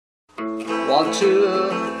Want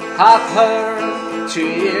to have her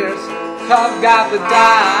tears come up and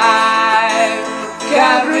die.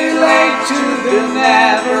 Can't relate to the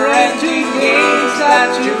never-ending games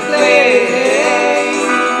that you play.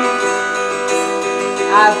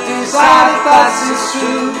 As this life passes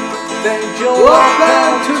through, then you'll walk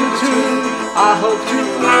down to the truth. I hope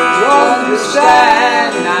you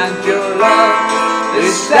understand, and your love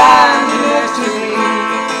is standing next to me,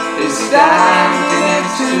 is standing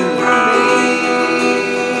next to me.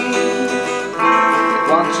 I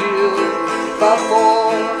want you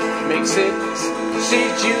before makes it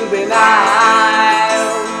see juvenile,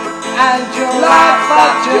 and your life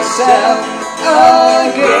but yourself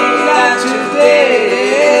again and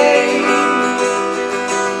today.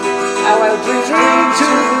 I will dream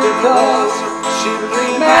to the close, she'll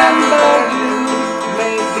remember you,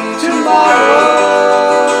 maybe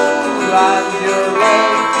tomorrow. And your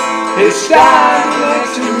love is standing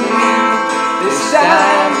next to me, is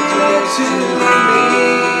standing next to me.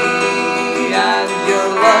 And your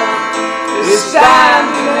love is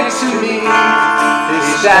standing next to me, is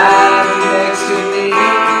standing next to me,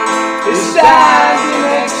 is standing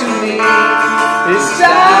next to me, is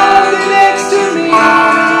standing next to me.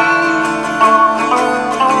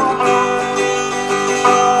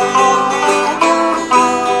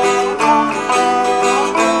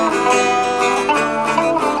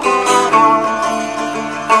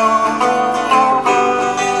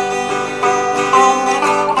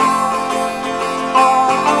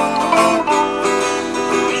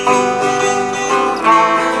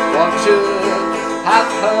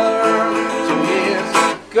 Have her 2 years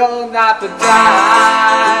gone up and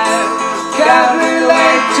died. Can't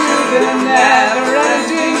relate to the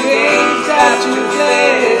never-ending games that you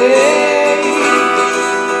play.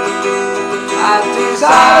 As this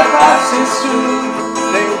hour passes through,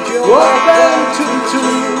 then you open to the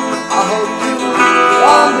truth. I hope you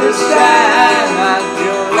understand, and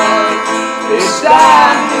your love is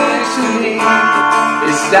standing next to me,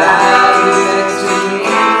 is standing next to me,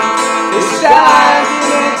 is standing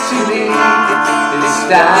next to me, is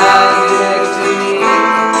standing